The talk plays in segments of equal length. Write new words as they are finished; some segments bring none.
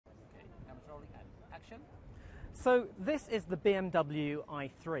action. So this is the BMW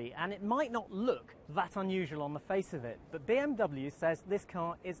i3, and it might not look that unusual on the face of it, but BMW says this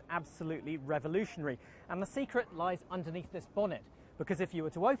car is absolutely revolutionary, and the secret lies underneath this bonnet, because if you were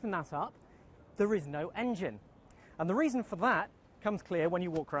to open that up, there is no engine. And the reason for that comes clear when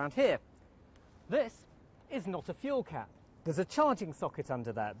you walk around here. This is not a fuel cap. There's a charging socket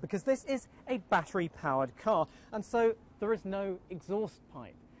under there, because this is a battery-powered car, and so there is no exhaust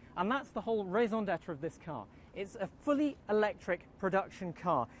pipe. And that's the whole raison d'etre of this car. It's a fully electric production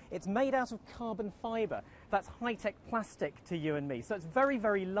car. It's made out of carbon fibre. That's high-tech plastic to you and me. So it's very,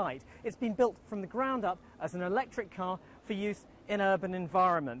 very light. It's been built from the ground up as an electric car for use in urban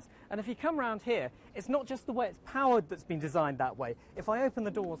environments. And if you come around here, it's not just the way it's powered that's been designed that way. If I open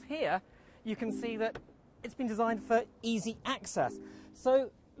the doors here, you can see that it's been designed for easy access.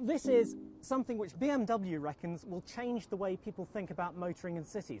 So this is something which BMW reckons will change the way people think about motoring in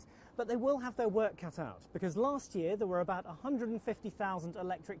cities. But they will have their work cut out, because last year there were about 150,000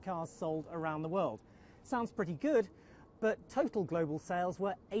 electric cars sold around the world. Sounds pretty good, but total global sales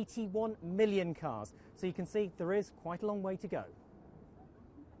were 81 million cars. So you can see there is quite a long way to go.